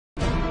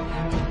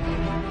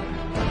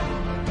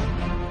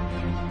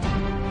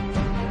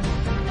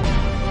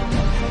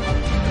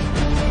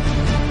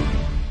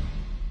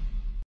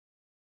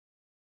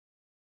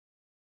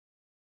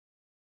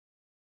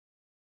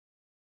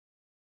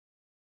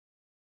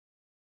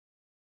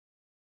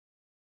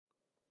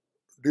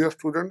Dear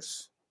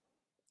students,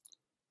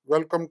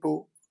 welcome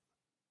to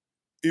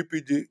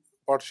EPG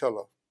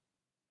Pathshala.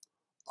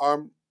 I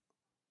am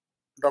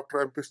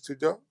Dr. M.P.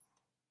 Stija,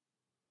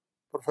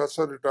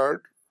 Professor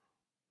retired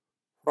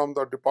from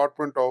the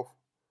Department of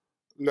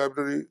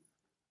Library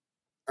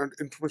and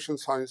Information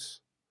Science,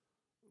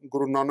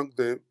 Guru Nanak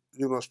Dev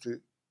University,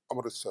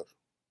 Amritsar.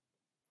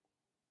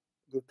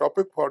 The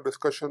topic for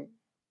discussion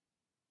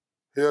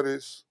here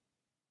is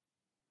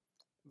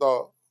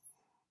the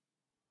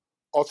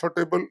author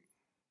table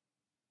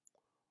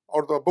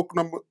or the book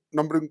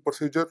numbering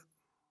procedure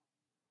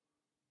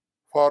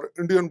for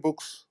Indian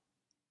books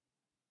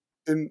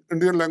in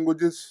Indian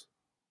languages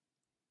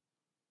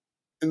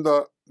in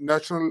the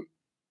National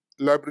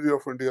Library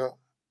of India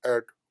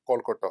at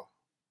Kolkata.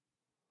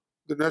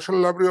 The National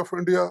Library of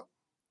India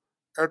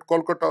at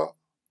Kolkata,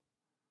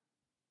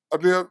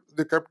 earlier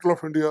the capital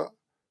of India,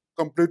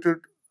 completed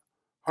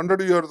 100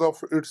 years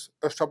of its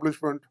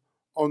establishment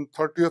on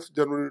 30th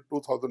January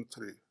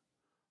 2003.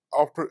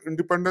 After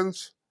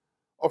independence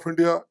of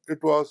India,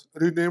 it was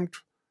renamed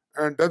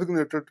and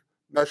designated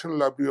National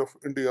Library of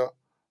India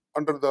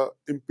under the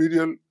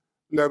Imperial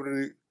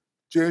Library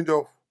Change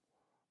of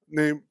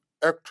Name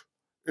Act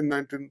in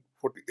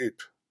 1948.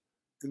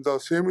 In the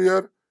same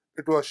year,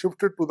 it was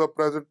shifted to the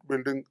present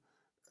building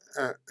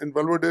in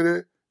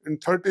Belvedere in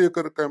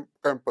 30-acre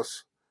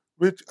campus,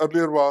 which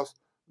earlier was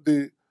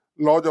the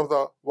lodge of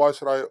the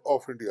Viceroy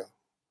of India.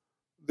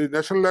 The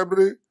National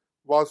Library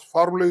was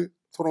formally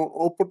thrown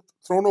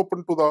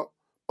open to the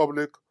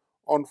public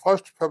on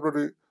 1st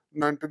February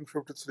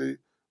 1953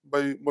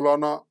 by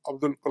Maulana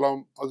Abdul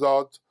Kalam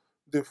Azad,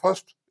 the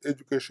first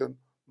Education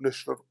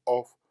Minister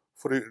of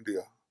Free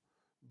India.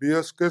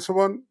 B.S.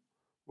 Kesavan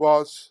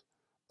was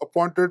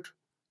appointed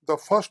the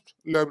first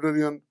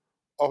librarian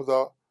of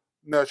the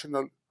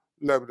National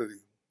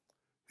Library.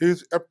 He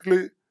is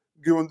aptly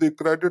given the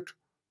credit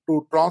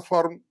to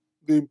transform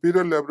the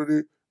Imperial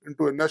Library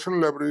into a national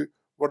library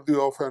worthy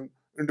of an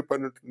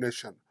independent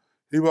nation.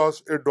 He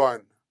was a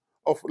doyen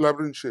of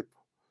librarianship.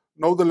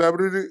 Now the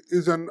library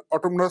is an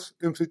autonomous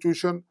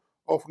institution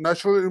of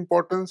national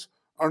importance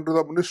under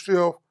the Ministry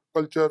of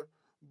Culture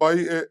by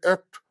an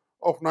Act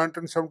of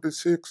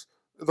 1976,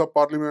 the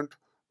Parliament.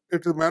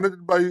 It is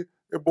managed by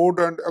a board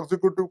and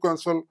executive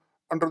council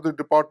under the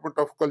Department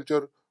of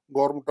Culture,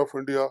 Government of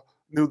India,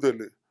 New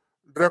Delhi.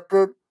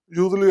 Director,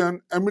 usually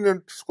an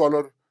eminent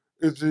scholar,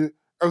 is the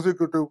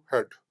executive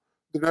head.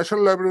 The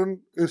National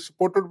Librarian is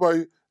supported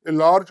by a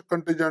large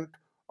contingent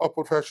of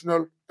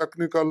professional,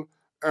 technical,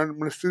 and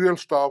ministerial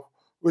staff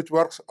which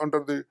works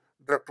under the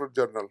Director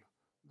General.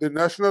 The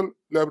National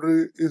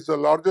Library is the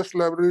largest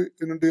library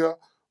in India,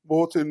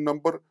 both in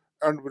number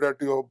and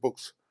variety of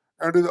books,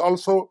 and is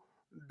also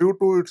due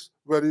to its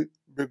very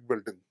big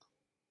building.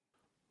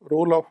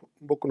 Role of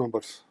book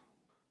numbers.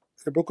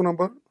 A book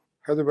number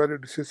has a very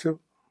decisive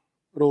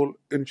role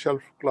in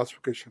shelf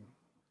classification.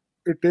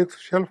 It takes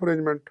shelf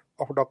arrangement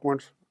of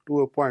documents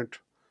to a point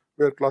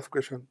where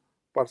classification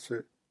per se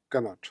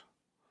cannot.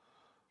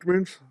 It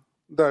means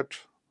that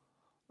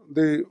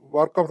the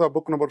work of the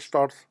book number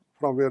starts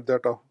from where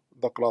that of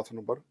the class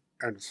number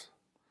ends.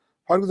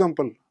 For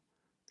example,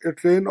 a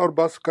train or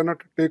bus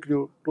cannot take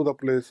you to the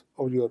place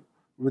of your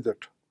visit.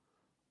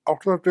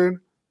 After the train,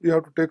 you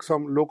have to take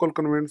some local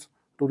conveyance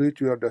to reach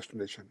your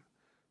destination.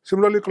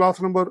 Similarly, class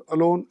number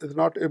alone is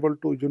not able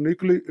to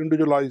uniquely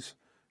individualize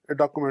a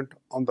document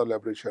on the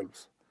library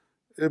shelves.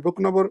 A book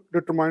number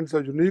determines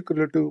the unique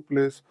relative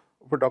place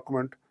of a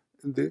document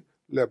in the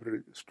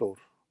library store.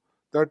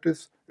 That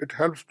is, it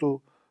helps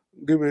to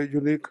give a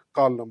unique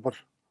call number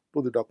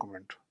to the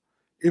document.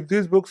 If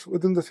these books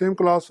within the same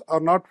class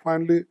are not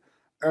finely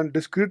and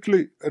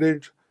discretely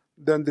arranged,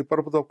 then the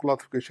purpose of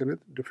classification is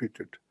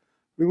defeated.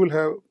 We will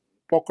have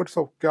pockets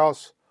of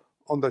chaos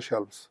on the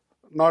shelves,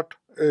 not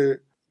a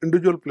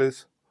individual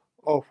place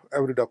of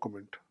every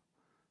document.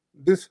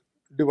 This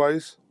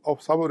device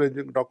of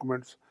sub-arranging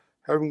documents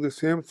having the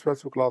same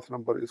specific class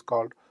number is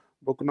called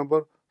book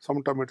number.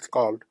 Sometimes it's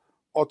called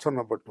author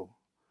number too.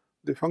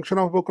 The function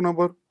of book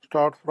number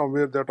starts from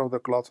where that of the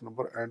class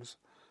number ends.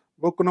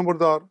 Book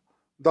numbers are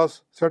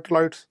thus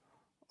satellites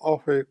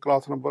of a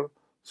class number,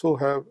 so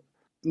have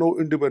no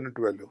independent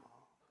value.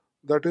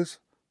 That is,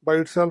 by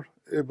itself,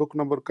 a book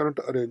number cannot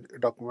arrange a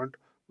document,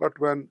 but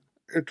when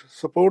it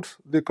supports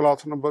the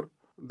class number,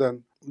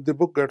 then the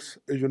book gets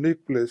a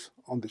unique place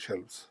on the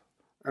shelves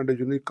and a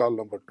unique call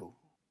number too.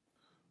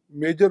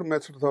 Major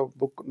methods of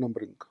book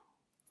numbering.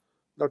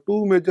 The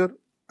two major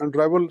and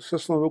rival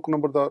systems of book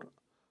numbers are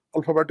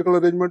alphabetical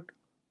arrangement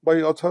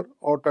by author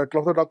or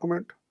title of the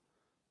document,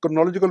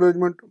 chronological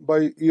arrangement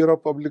by year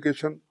of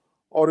publication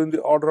or in the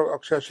order of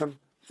accession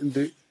in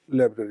the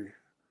library.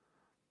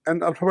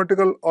 An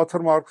alphabetical author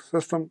mark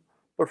system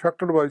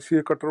perfected by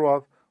C.A. Cutter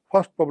was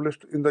first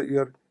published in the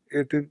year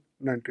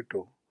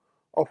 1892.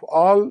 Of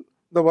all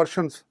the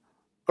versions,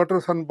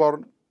 Cutter's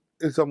Unborn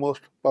is the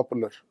most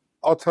popular.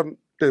 Author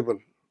table.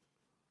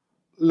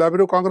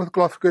 Library of Congress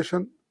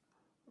classification,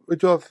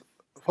 which was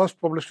first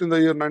published in the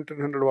year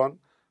 1901,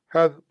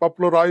 has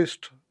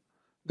popularized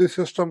this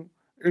system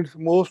in its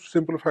most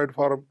simplified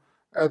form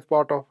as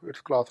part of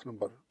its class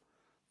number.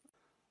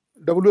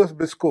 W.S.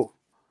 Biscoe,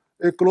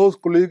 a close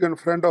colleague and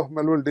friend of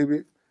Melville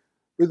Dewey,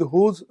 with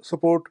whose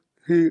support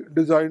he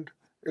designed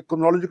a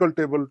chronological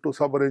table to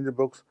subarrange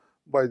books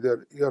by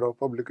their year of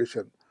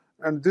publication,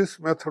 and this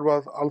method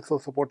was also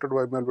supported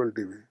by Melville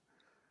Dewey.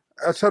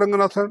 S. R.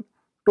 Ranganathan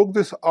took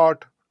this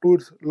art to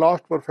its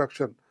last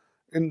perfection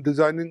in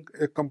designing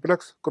a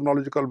complex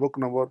chronological book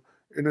number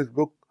in his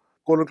book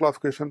Colon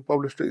Classification,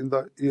 published in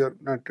the year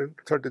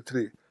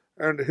 1933,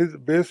 and his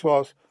base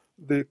was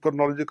the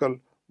chronological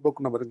book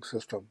numbering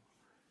system.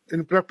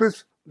 In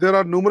practice, there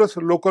are numerous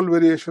local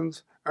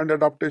variations and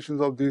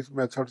adaptations of these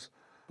methods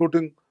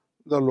suiting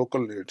the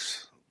local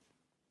needs.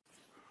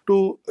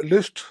 To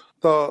list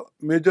the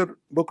major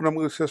book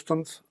numbering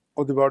systems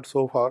of the world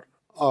so far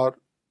are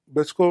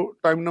Biscoe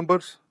time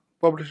numbers,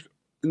 published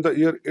in the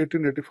year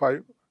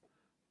 1885,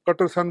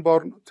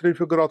 Cutter-Sanborn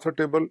three-figure author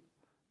table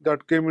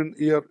that came in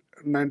year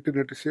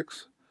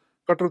 1986,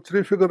 Cutter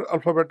three-figure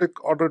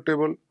alphabetic order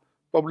table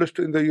published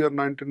in the year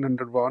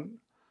 1901,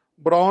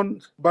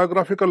 Brown's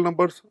biographical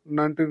numbers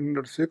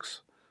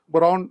 1906,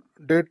 Brown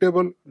date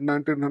table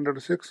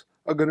 1906,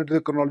 again it is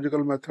a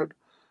chronological method,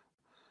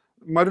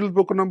 Merrill's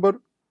book number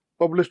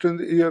published in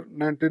the year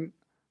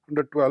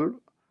 1912,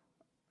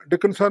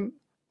 Dickinson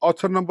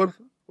author numbers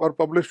were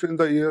published in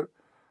the year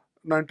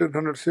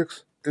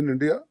 1906 in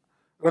India.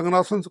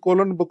 Ranganathan's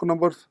colon book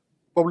numbers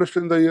published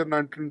in the year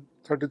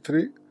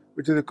 1933,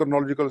 which is a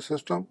chronological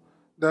system.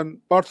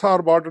 Then Partha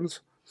R. Barden's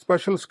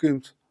special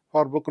schemes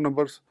for book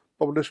numbers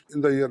published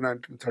in the year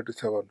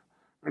 1937.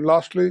 And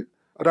lastly,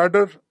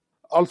 Rader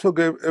also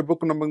gave a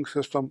book numbering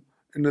system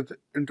in its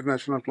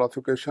international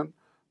classification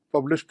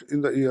published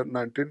in the year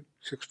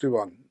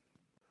 1961.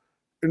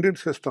 Indian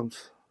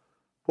systems.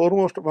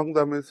 Foremost among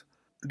them is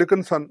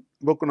Dickinson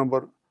book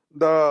number.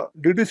 The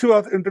DDC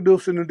was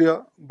introduced in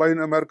India by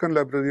an American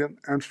librarian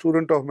and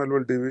student of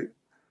Melville Dewey,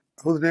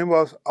 whose name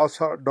was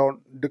Asa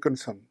Down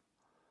Dickinson,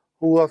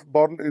 who was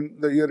born in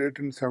the year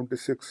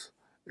 1876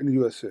 in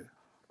USA.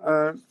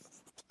 And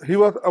he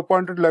was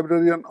appointed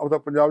librarian of the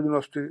Punjab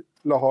University,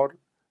 Lahore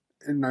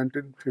in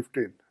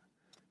 1915.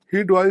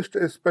 He devised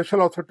a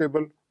special author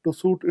table to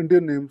suit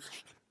Indian names,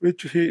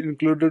 which he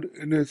included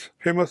in his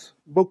famous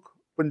book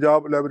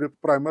Punjab Library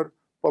Primer,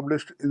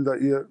 published in the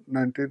year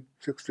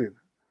 1916.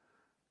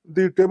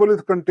 The table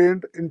is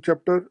contained in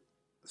chapter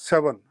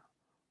 7,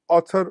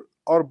 author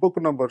or book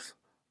numbers,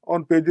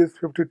 on pages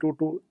 52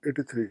 to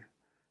 83.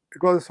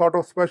 It was a sort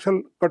of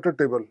special cutter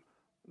table,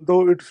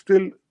 though it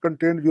still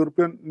contained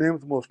European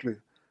names mostly.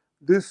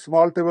 This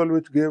small table,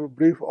 which gave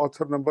brief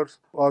author numbers,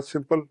 was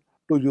simple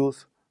to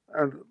use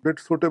and bit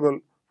suitable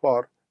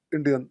for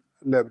Indian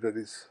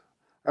libraries,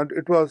 and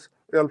it was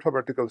an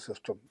alphabetical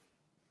system.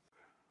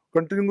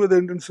 Continuing with the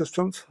Indian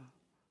systems,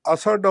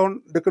 Asa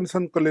Down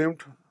Dickinson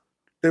claimed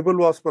table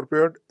was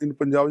prepared in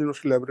Punjab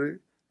University Library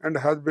and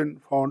has been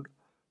found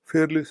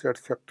fairly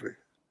satisfactory.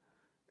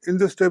 In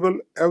this table,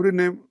 every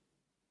name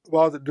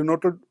was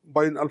denoted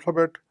by an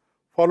alphabet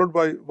followed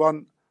by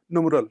one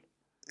numeral,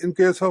 in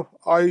case of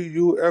I,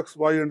 U, X,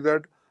 Y, and Z,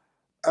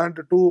 and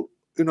 2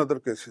 in other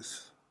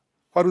cases.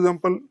 For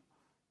example,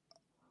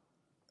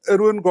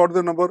 Erwin got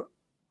the number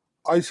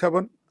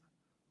I7,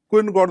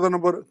 Quinn got the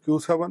number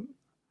Q7,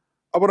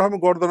 Abraham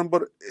got the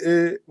number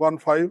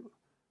A15,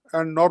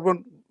 and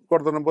Norman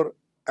got the number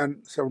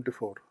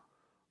N74.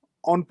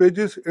 On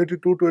pages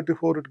 82 to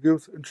 84, it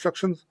gives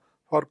instructions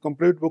for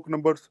complete book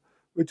numbers,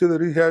 which is a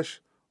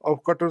rehash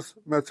of Cutter's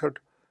method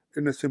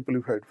in a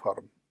simplified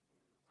form.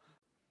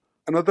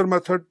 Another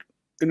method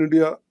in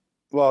India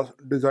was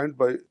designed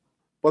by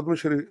Padma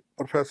Shri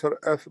Professor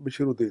S.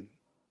 Bashiruddin.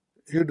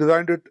 He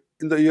designed it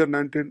in the year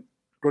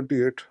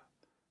 1928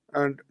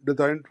 and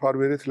designed for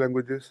various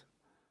languages,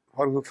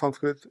 for example,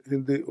 Sanskrit,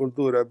 Hindi,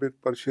 Urdu,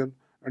 Arabic, Persian,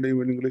 and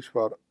even English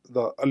for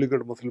the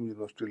Aligarh Muslim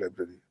University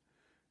Library.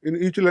 In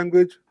each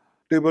language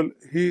table,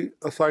 he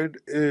assigned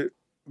a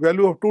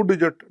value of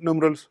 2-digit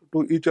numerals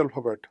to each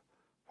alphabet.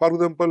 For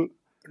example,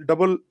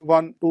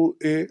 11 to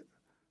A,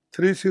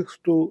 36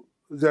 to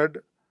Z.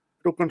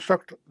 To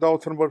construct the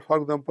author number,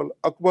 for example,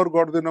 Akbar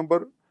got the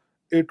number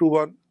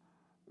A21,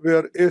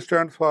 where A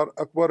stands for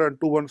Akbar and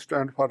 21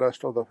 stand for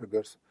rest of the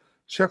figures.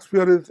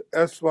 Shakespeare is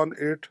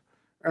S18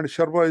 and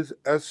Sharma is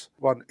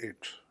S18.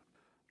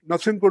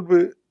 Nothing could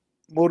be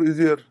more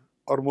easier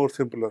or more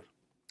simpler.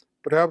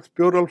 Perhaps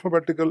pure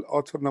alphabetical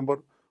author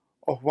number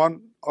of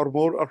one or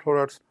more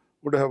alphabets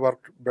would have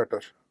worked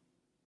better.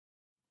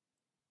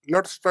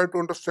 Let's try to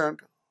understand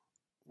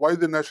why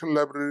the National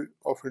Library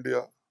of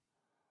India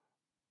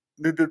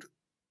needed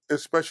a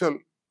special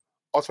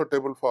author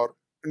table for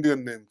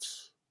Indian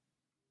names.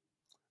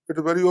 It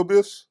is very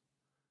obvious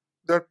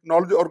that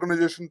knowledge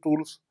organization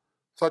tools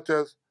such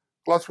as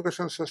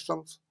classification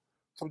systems,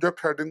 subject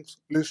headings,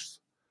 lists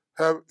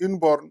have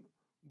inborn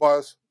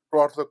bias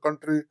towards the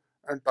country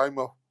and time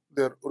of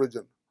their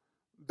origin.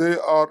 They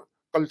are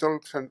cultural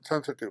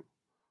sensitive.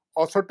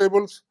 Author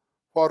tables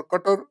for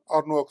Cutter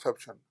are no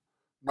exception.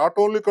 Not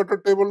only Cutter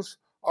tables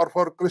are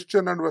for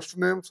Christian and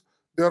Western names,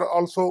 They are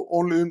also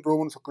only in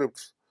Roman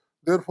scripts.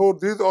 Therefore,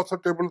 these author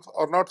tables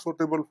are not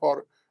suitable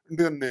for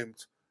Indian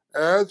names,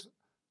 as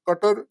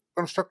Cutter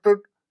constructed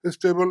his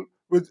table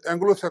with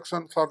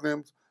Anglo-Saxon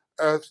surnames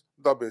as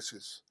the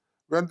basis.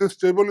 When this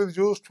table is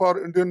used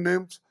for Indian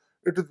names,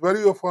 it is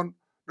very often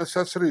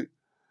necessary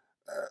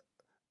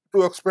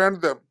to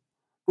expand them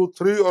to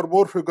three or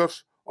more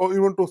figures or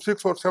even to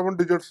 6 or 7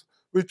 digits,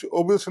 which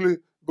obviously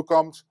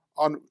becomes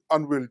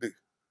unwieldy.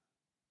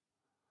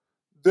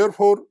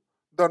 Therefore,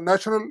 the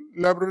National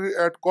Library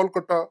at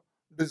Kolkata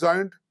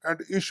designed and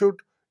issued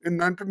in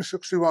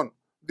 1961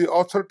 the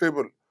author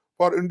table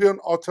for Indian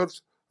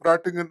authors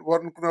writing in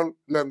vernacular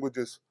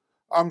languages.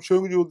 I am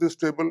showing you this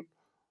table,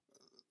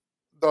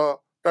 the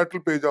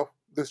title page of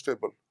this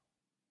table,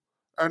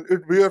 and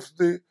it bears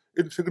the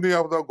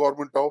insignia of the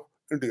Government of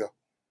India.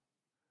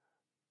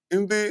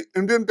 In the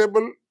Indian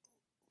table,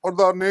 for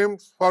the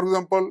names, for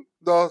example,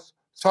 the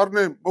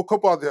surname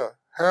Mukhopadhyay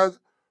has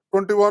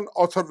 21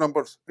 author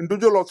numbers,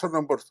 individual author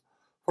numbers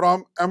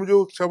from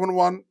MU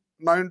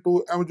 719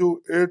 to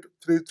MU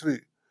 833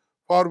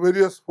 for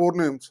various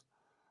forenames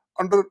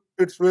under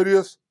its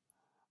various,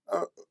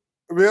 uh,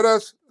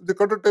 whereas the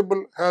Cutter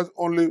table has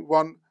only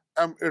one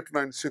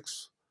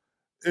M896.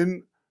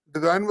 In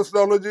design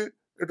methodology,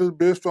 it is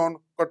based on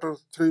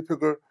Cutter's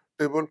three-figure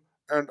table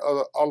and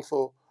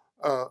also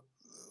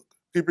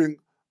keeping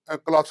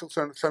classics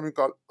and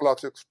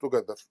semi-classics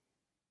together.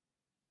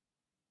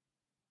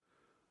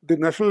 The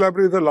National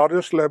Library is the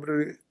largest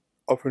library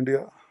of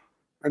India,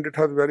 and it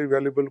has very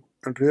valuable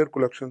and rare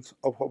collections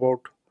of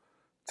about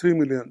 3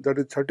 million, that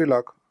is 30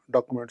 lakh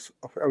documents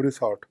of every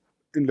sort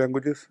in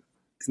languages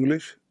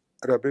English,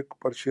 Arabic,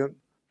 Persian,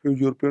 few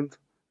Europeans,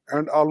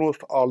 and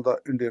almost all the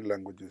Indian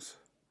languages.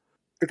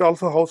 It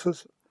also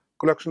houses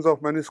collections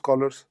of many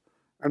scholars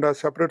and has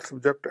separate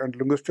subject and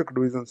linguistic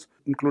divisions,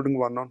 including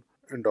one on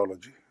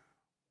Indology.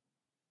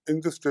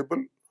 In this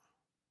table,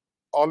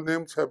 all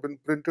names have been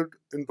printed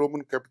in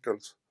Roman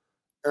capitals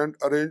and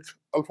arranged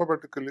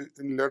alphabetically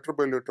in letter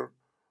by letter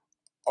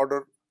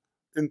order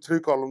in 3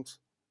 columns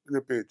in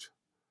a page.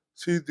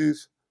 See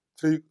these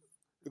 3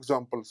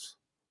 examples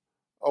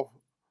of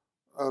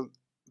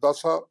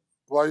Dasa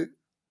Y,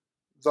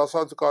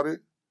 Dasa Zakari,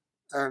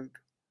 and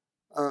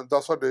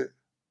Dasa De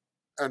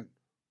N.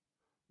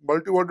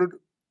 Multi-worded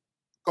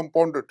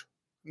compounded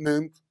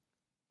names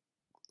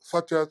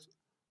such as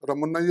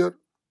Raman Nayyar,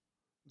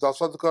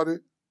 Dasa Zakari,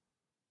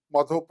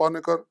 Madhav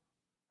Panekar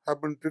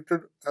have been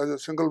treated as a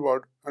single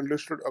word and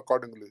listed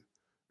accordingly.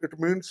 It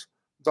means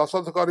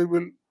Dasa Zakari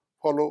will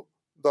follow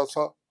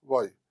Dasa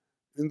Y.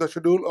 In the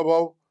schedule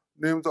above,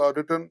 names are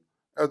written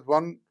as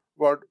one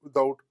word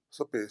without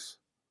space.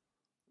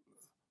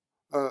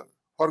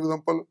 For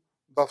example,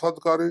 Dasa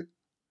Zakari,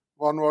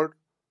 one word,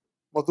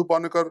 Madhu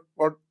Panekar,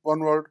 one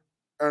word,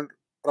 and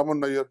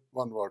Raman Nayyar,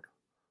 one word.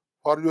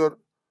 For your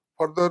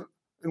further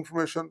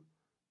information,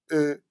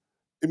 a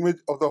image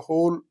of the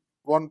whole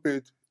one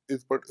page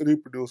is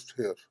reproduced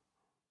here.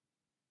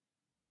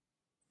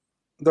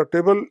 The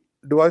table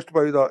devised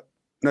by the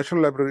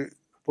National Library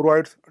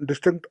provides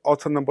distinct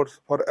author numbers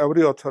for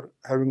every author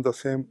having the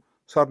same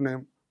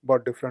surname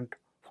but different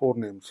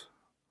forenames,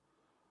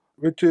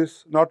 which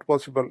is not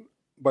possible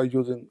by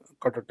using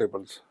Cutter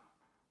tables.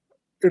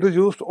 It is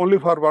used only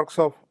for works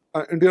of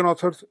Indian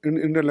authors in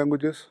Indian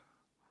languages.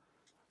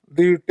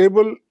 The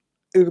table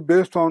is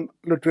based on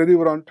literary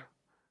variant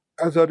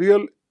as a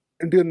real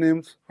Indian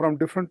names from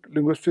different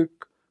linguistic,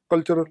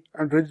 cultural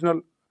and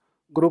regional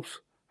groups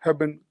have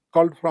been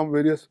culled from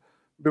various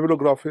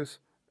bibliographies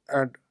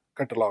and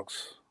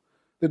catalogues.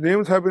 The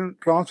names have been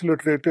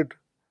transliterated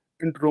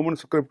into Roman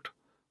script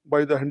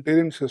by the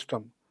Hunterian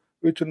system,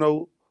 which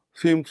now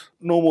seems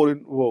no more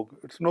in vogue.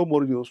 It's no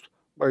more used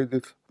by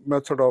this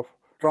method of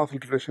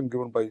transliteration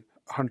given by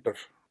Hunter.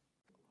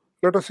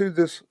 Let us see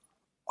this,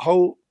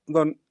 how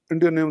the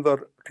Indian names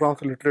are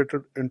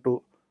transliterated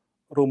into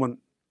Roman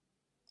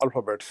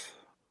alphabets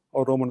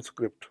or Roman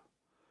script.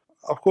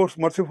 Of course,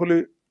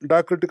 mercifully,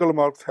 diacritical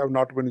marks have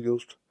not been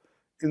used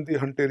in the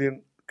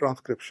Hunterian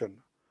transcription,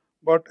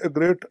 but a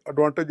great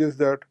advantage is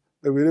that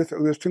the various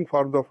existing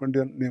forms of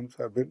Indian names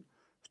have been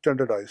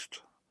standardized.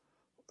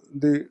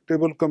 The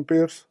table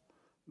compares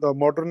the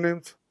modern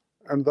names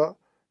and the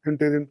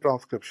Hunterian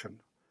transcription.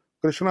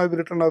 Krishna is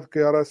written as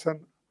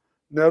KRSN,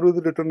 Nehru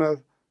is written as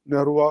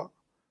Nehrua,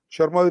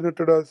 Sharma is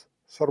written as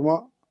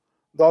Sarma,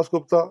 Das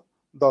Gupta,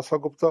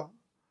 Dasa Gupta,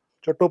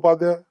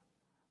 Chattopadhyay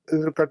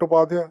is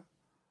Chattopadhyay,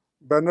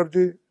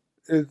 Banerjee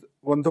is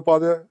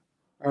Bandyopadhyay,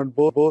 and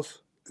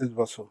Bose is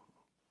Basu.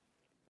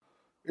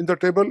 In the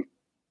table,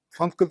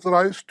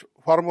 Sanskritized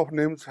form of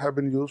names have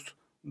been used,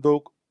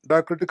 though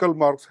diacritical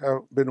marks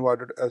have been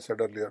avoided as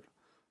said earlier.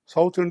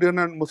 South Indian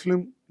and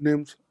Muslim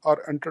names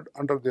are entered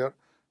under their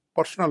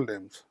personal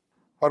names.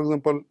 For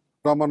example,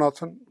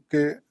 Ramanathan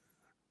K.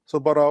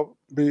 Subbarao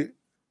B.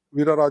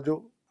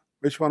 Veeraraju,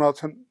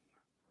 Vishwanathan,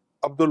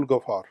 Abdul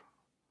Ghaffar,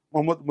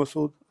 Muhammad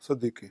Masood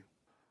Siddiqui.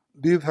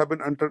 These have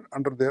been entered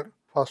under their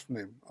first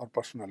name or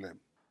personal name.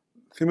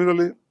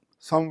 Similarly,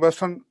 some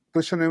Western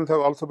Christian names have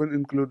also been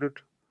included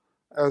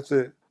as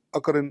they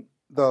occur in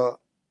the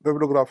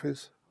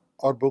bibliographies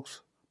or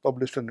books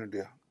published in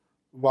India.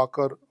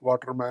 Walker,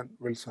 Waterman,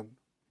 Wilson.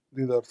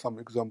 These are some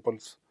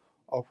examples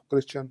of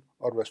Christian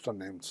or Western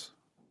names.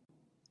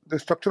 The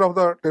structure of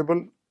the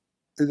table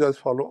is as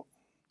follows.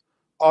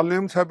 All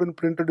names have been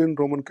printed in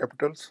Roman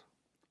capitals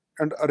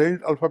and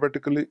arranged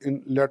alphabetically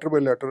in letter by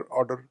letter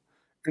order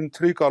in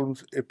 3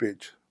 columns a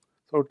page.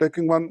 So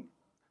taking one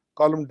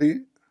column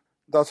D,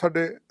 Dasa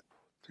De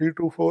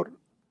 324,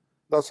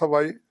 Dasa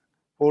Y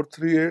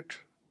 438,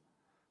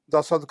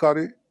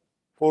 Dasadkari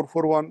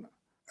 441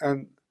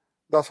 and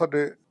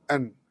Dasade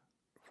N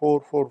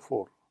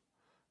 444.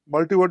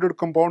 Multi-worded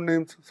compound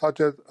names such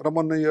as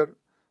Raman Nayyar,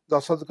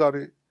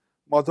 Dasadkari,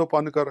 Madhav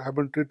Panikar have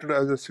been treated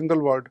as a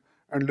single word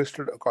and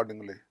listed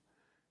accordingly.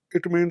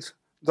 It means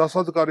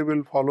Dasadkari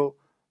will follow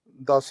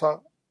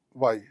Dasa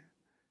Y.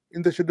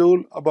 In the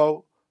schedule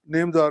above,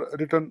 names are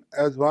written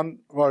as one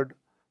word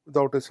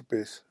without a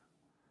space,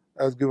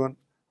 as given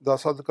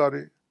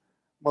Dasadkari,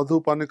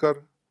 Madhu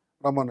Panikar,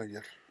 Raman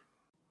Nayyar.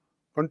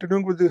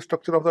 Continuing with the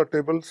structure of the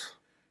tables,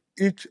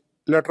 each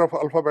letter of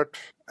alphabet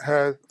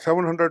has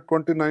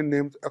 729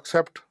 names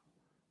except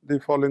the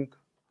following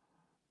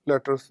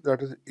letters,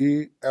 that is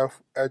E,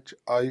 F, H,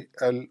 I,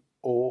 L,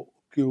 O,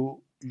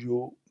 Q,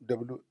 U,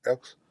 W,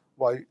 X,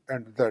 Y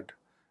and Z,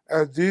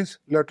 as these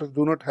letters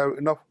do not have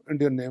enough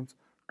Indian names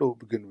to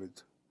begin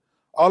with.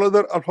 All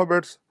other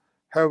alphabets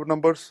have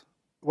numbers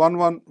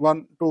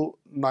 111 to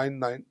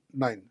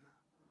 999.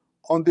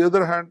 On the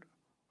other hand,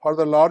 for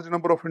the large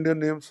number of Indian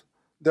names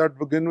that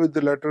begin with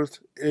the letters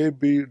A,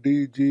 B,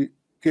 D, G,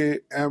 K,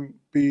 M,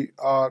 P,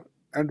 R,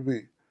 and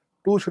V,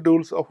 2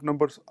 schedules of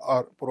numbers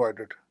are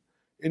provided.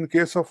 In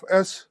case of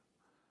S,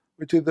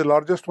 which is the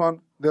largest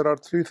one, there are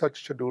 3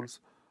 such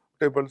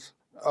tables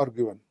are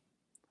given.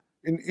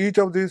 In each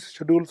of these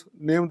schedules,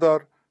 names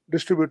are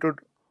distributed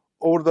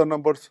over the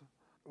numbers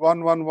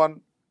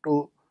 111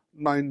 to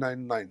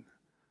 999.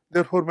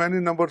 Therefore, many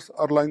numbers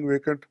are lying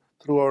vacant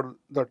throughout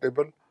the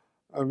table,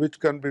 which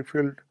can be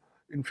filled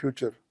in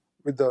future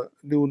with the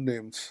new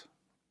names.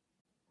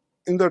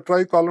 In the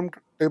tri-column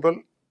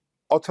table,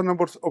 author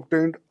numbers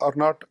obtained are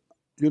not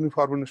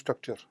uniform in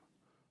structure.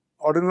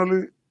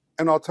 Ordinarily,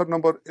 an author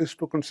number is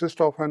to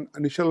consist of an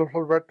initial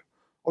alphabet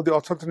of the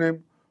author's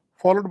name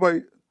followed by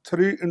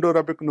 3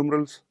 Indo-Arabic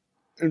numerals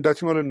in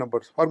decimal in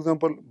numbers. For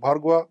example,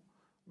 Bhargava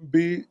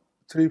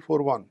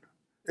B341,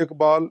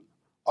 Iqbal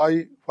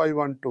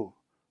I512,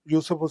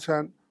 Yusuf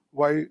Hussain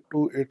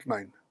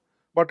Y289.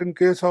 But in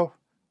case of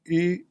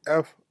E,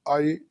 F,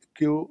 I,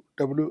 Q,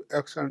 W,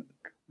 X and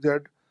Z,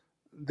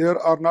 there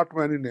are not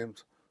many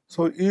names.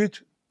 So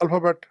each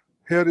alphabet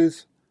here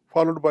is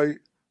followed by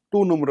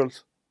 2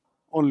 numerals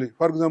only.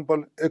 For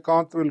example,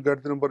 Ekant will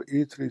get the number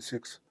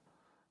E36.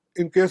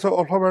 In case of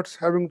alphabets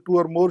having 2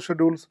 or more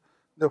schedules,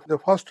 the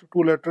first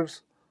 2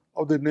 letters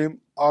of the name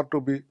are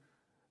to be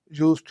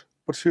used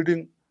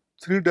preceding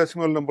 3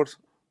 decimal numbers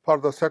for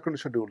the second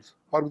schedules.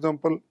 For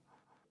example,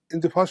 in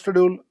the first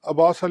schedule,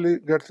 Abbas Ali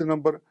gets the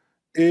number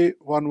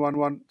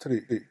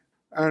A1113,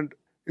 and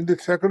in the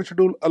second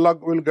schedule, Alag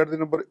will get the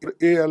number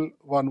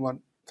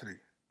AL113.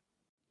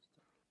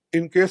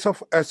 In case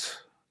of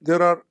S,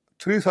 there are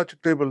 3 such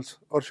tables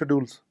or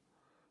schedules,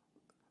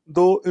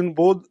 though in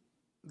both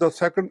the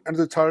second and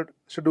the third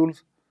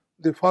schedules,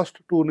 the first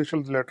 2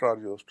 initial letters are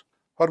used.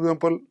 For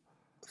example,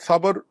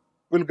 Sabar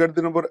will get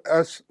the number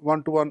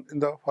S121 in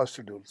the first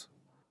schedules.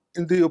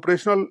 In the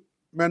operational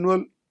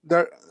manual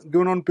that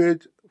given on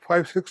page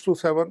 5, 6 to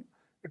 7,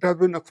 it has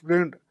been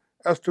explained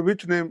as to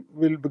which name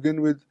will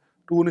begin with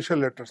 2 initial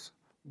letters,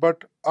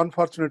 but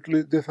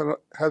unfortunately this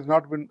has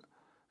not been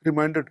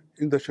reminded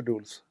in the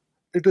schedules.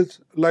 It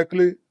is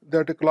likely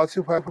that a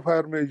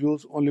classifier may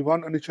use only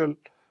 1 initial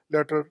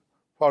letter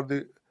for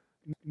the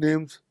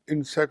names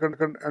in second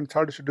and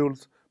third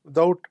schedules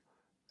without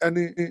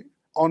any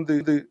on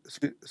the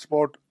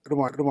spot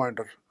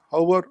reminder.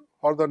 However,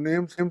 for the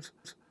names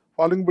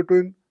falling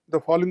between the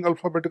following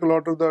alphabetical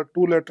order, the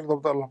 2 letters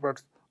of the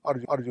alphabets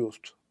are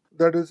used.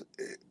 That is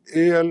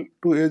AL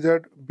to AZ,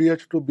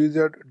 BH to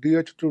BZ,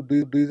 DH to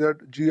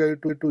DZ, GI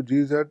to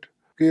GZ,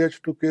 KH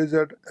to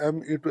KZ,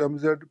 ME to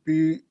MZ,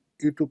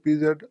 PE to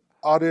PZ,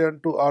 RAN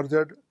to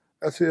RZ,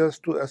 SAS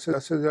to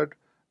SAZ,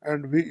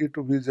 and VE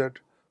to VZ.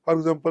 For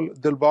example,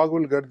 Dilbag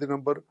will get the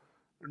number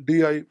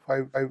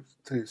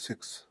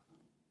DI5536.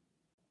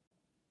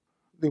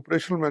 The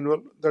operational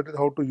manual, that is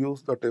how to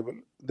use the table.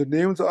 The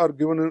names are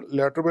given in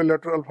letter by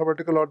letter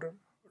alphabetical order.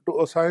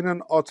 To assign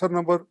an author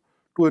number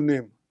to a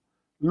name,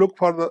 look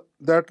for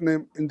that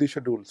name in the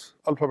schedules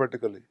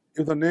alphabetically.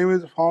 If the name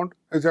is found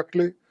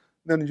exactly,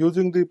 then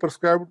using the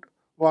prescribed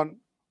 1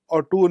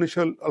 or 2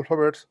 initial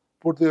alphabets,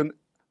 put the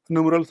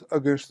numerals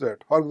against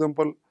that. For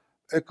example,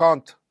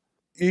 Ekant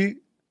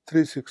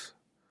E36.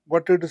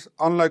 But it is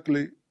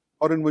unlikely,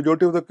 or in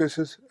majority of the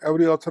cases,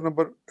 every author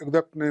number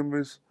exact name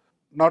is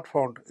not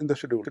found in the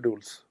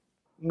schedules.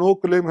 No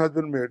claim has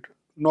been made,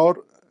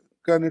 nor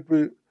can it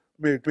be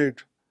made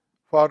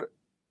for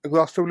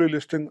exhaustively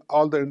listing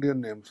all the Indian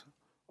names.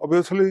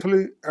 Obviously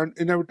and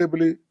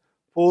inevitably,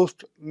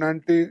 post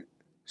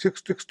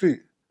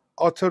 1960,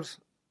 authors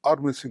are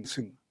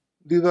missing.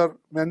 These are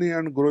many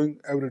and growing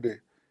every day.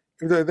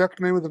 If the exact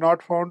name is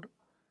not found,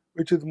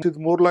 which is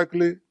more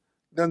likely,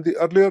 then the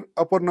earlier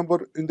upper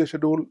number in the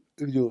schedule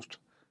is used.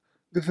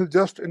 This is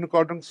just in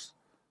accordance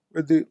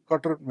with the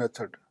Cutter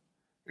method.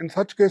 In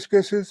such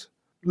cases,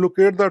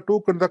 locate the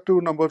two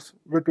consecutive numbers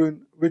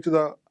between which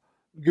the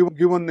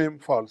given name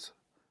falls.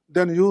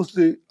 Then use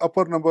the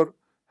upper number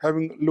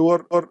having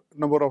lower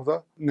number of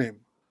the name.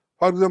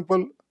 For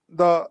example,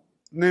 the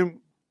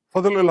name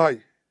Fadl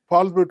Ilahi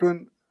falls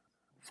between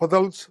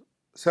Fadl's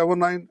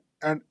 79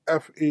 and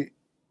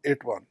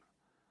FE81,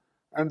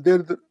 and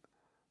there is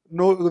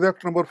no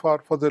exact number for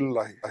Fadl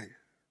Ilahi.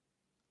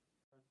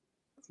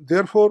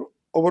 Therefore,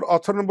 our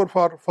author number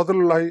for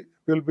Fadl Ilahi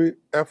will be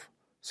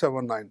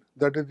F79,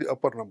 that is the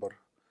upper number.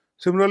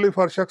 Similarly,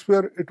 for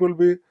Shakespeare, it will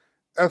be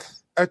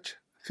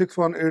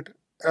SH618,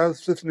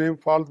 as this name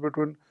falls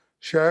between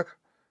Sheikh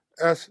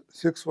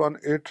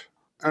S618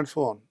 and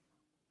so on.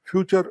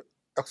 Future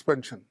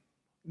expansion.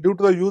 Due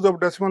to the use of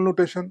decimal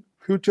notation,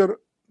 future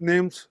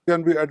names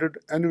can be added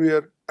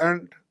anywhere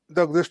and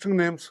the existing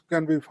names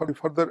can be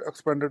further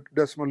expanded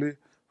decimally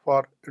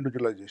for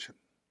individualization.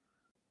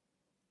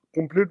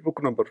 Complete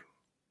book number.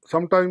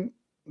 Sometimes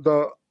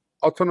the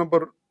author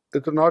number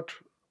is not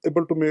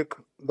able to make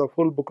the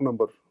full book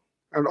number,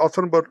 and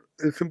author number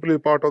is simply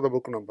part of the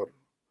book number.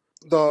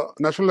 The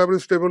National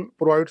Libraries Table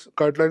provides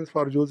guidelines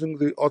for using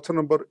the author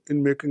number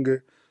in making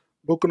a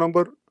book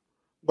number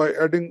by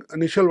adding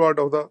initial word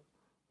of the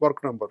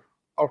work number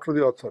after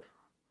the author.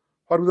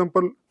 For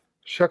example,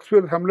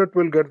 Shakespeare's Hamlet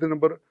will get the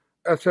number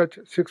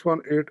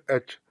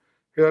SH618H.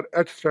 Here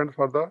H stands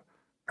for the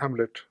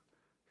Hamlet.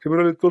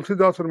 Similarly,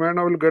 Tulsidas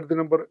Ramayana will get the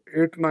number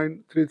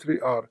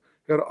 8933R.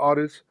 Here R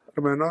is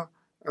Ramayana,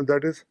 and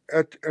that is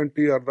H and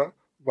T are the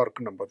work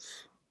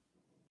numbers.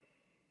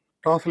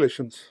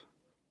 Translations.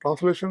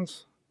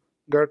 Translations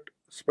get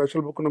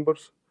special book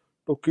numbers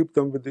to keep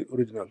them with the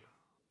original.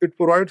 It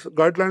provides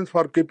guidelines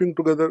for keeping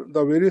together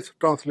the various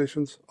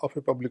translations of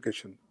a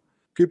publication,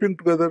 keeping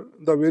together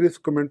the various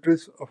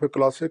commentaries of a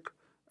classic,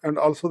 and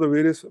also the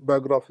various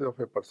biographies of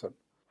a person.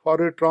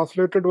 For a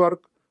translated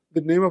work,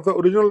 the name of the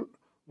original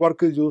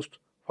work is used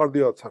for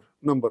the author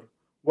number,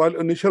 while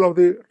initial of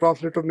the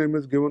translator name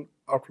is given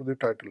after the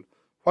title.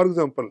 For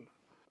example,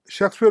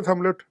 Shakespeare's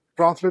Hamlet,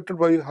 translated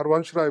by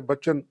Harvansh Rai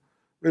Bachchan,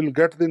 will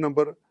get the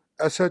number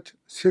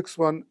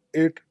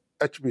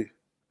SH618HB.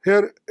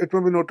 Here it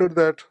may be noted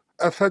that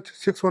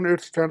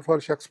SH618 stands for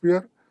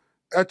Shakespeare,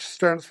 H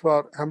stands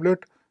for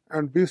Hamlet,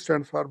 and B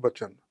stands for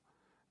Bachchan.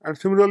 And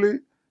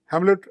similarly,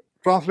 Hamlet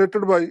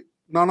translated by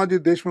Nanaji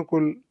Deshmukh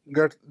will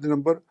get the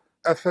number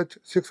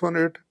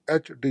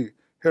SH618HD.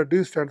 Here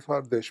D stands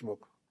for Deshmukh.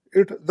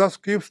 It thus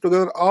keeps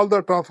together all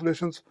the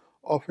translations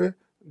of a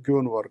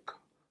given work.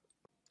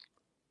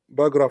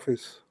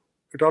 Biographies.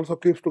 It also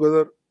keeps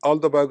together all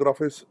the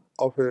biographies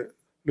of a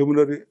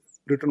luminary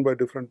written by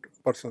different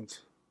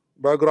persons.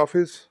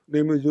 Biographies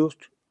name is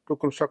used to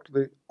construct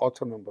the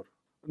author number.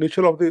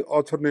 Initial of the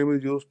author name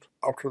is used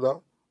after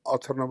the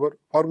author number.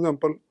 For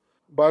example,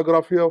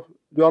 biography of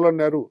Jawaharlal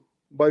Nehru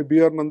by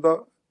B.R.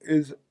 Nanda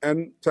is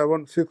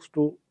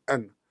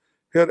N762N.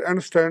 Here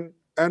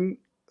N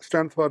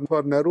stands for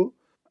Nehru,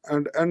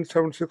 and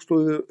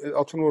N762 is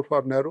author number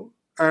for Nehru,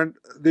 and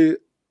the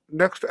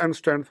next N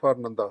stands for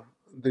Nanda,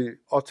 the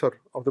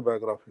author of the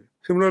biography.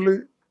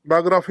 Similarly,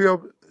 biography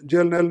of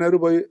Jawaharlal Nehru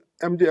by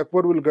M.J.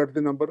 Akbar will get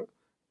the number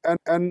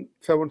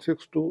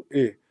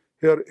N762A.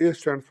 Here A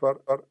stands for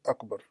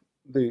Akbar,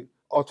 the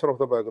author of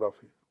the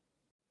biography.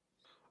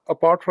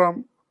 Apart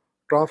from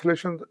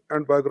translations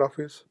and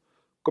biographies,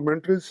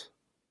 commentaries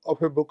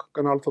of a book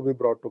can also be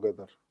brought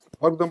together.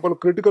 For example,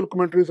 critical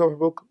commentaries of a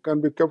book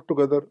can be kept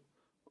together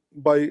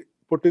by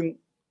putting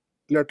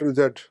letter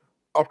Z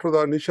after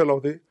the initial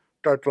of the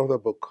title of the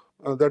book.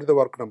 That is the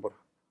work number.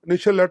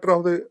 Initial letter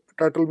of the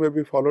title may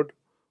be followed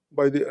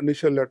by the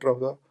initial letter of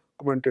the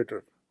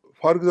commentator.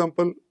 For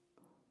example,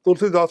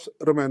 Tulsidas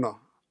Ramayana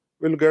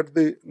will get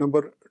the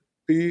number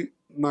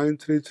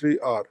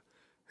T933R.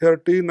 Here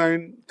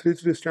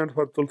T933 stands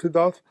for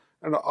Tulsidas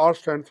and R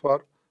stands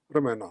for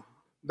Ramayana.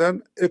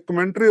 Then a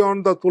commentary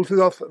on the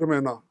Tulsidas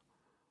Ramayana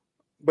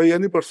by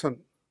any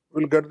person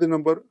will get the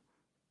number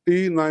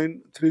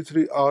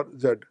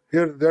T933RZ.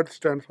 Here Z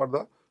stands for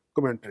the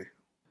commentary.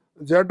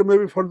 Z may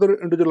be further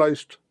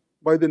individualized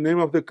by the name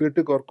of the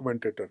critic or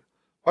commentator.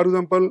 For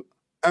example,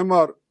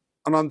 M.R.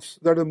 Anand's,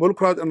 that is Mulk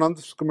Raj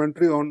Anand's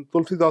commentary on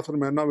Tulsidas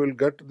Ramayana will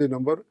get the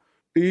number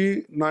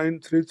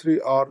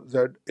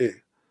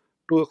T933RZA.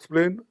 To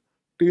explain,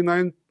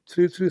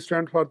 T933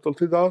 stands for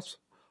Tulsidas,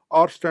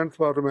 R stands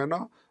for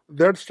Ramayana,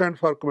 Z stands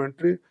for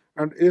commentary,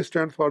 and A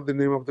stands for the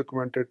name of the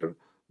commentator,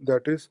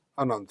 that is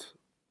Anand.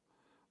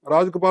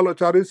 Rajgopal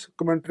Achari's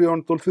commentary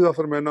on Tulsidas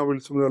Ramayana will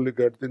similarly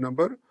get the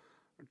number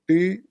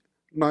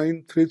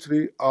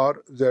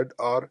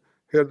T933RZR.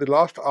 Here the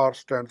last R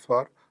stands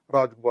for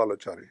Rajgopal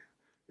Achari.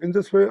 In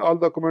this way, all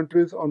the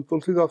commentaries on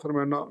Tulsidas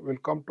Ramayana will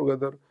come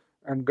together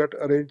and get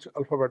arranged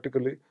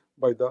alphabetically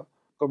by the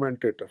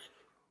commentator.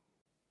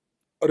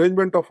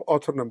 Arrangement of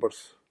author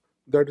numbers.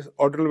 that is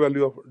ordinal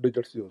value of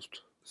digits used.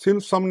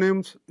 Since some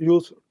names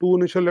use two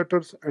initial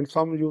letters and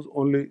some use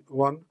only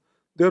one,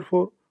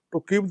 therefore,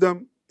 to keep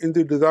them in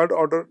the desired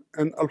order,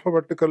 an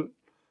alphabetical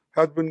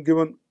has been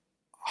given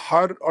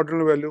higher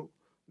ordinal value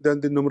than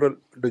the numeral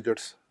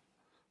digits.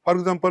 For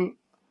example,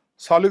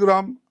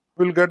 Saligram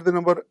will get the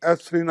number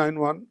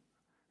S391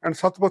 and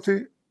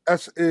Satpathy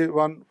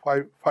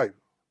SA155.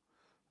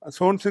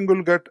 Son Singh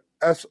will get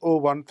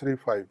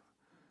SO135.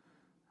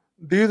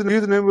 These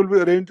names will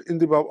be arranged in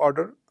the above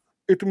order.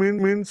 It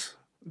means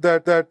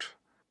that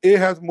A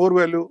has more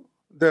value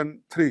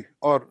than 3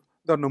 or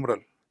the numeral.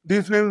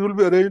 These names will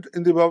be arranged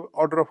in the above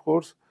order, of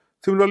course.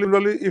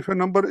 Similarly, if a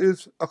number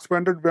is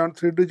expanded beyond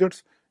 3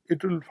 digits,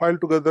 it will file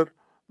together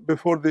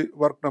before the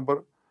work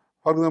number.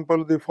 For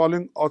example, the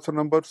following author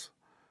numbers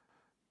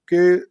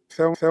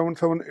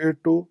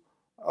K7782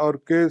 or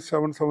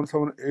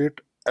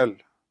K7778L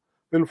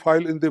will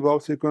file in the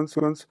above sequence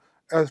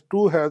as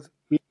 2 has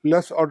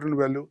less ordinal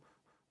value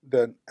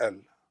than L.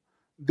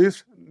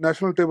 This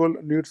national table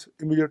needs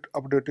immediate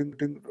updating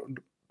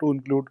to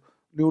include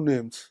new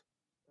names.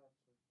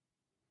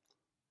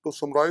 To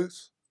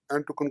summarize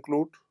and to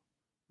conclude,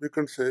 we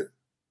can say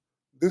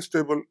this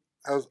table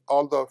has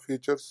all the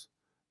features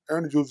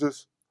and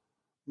uses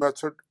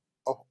method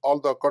of all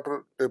the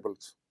Qatar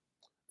tables.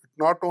 It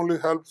not only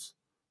helps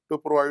to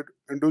provide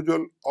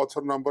individual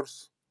author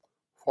numbers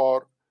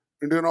for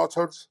Indian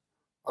authors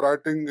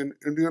writing in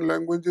Indian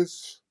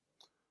languages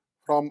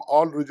from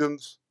all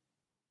regions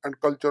and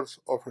cultures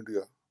of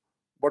India,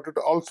 but it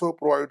also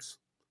provides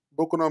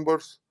book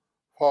numbers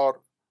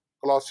for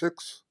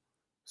classics,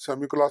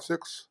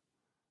 semi-classics,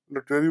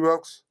 literary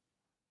works,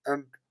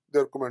 and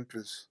their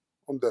commentaries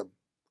on them.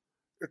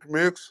 It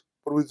makes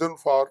provision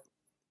for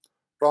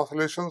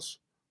translations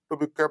to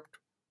be kept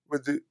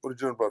with the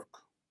original work.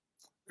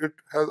 It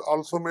has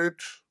also made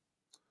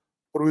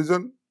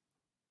provision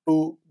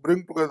to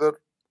bring together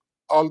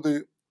all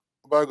the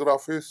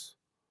biographies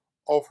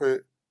of a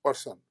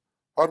person.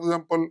 For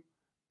example,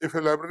 if a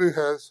library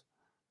has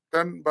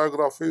 10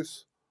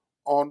 biographies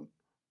on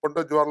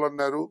Pandit Jawaharlal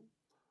Nehru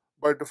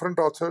by different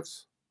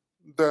authors,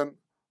 then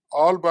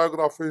all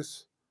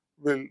biographies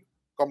will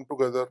come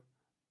together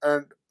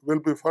and will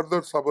be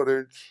further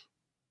subarranged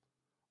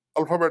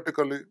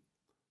alphabetically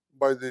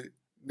by the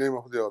name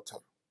of the author.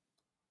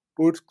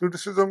 To its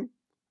criticism,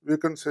 we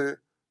can say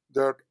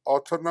that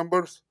author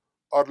numbers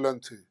are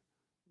lengthy,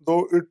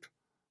 though it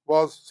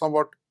was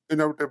somewhat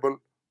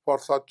inevitable for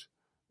such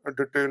a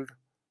detailed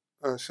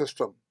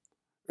system.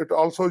 It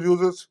also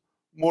uses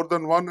more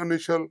than one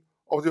initial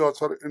of the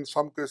author in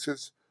some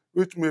cases,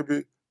 which may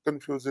be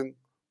confusing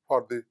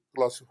for the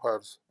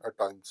classifiers at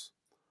times.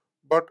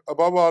 But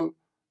above all,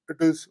 it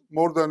is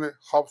more than a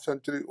half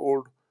century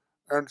old,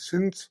 and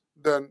since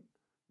then,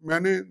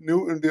 many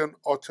new Indian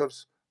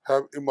authors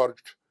have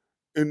emerged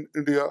in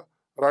India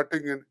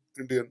writing in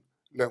Indian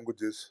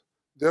languages.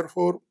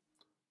 Therefore,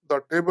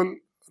 the table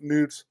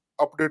needs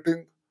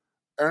updating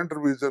and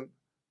revision,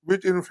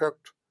 which in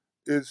fact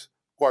is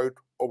quite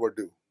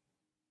overdue.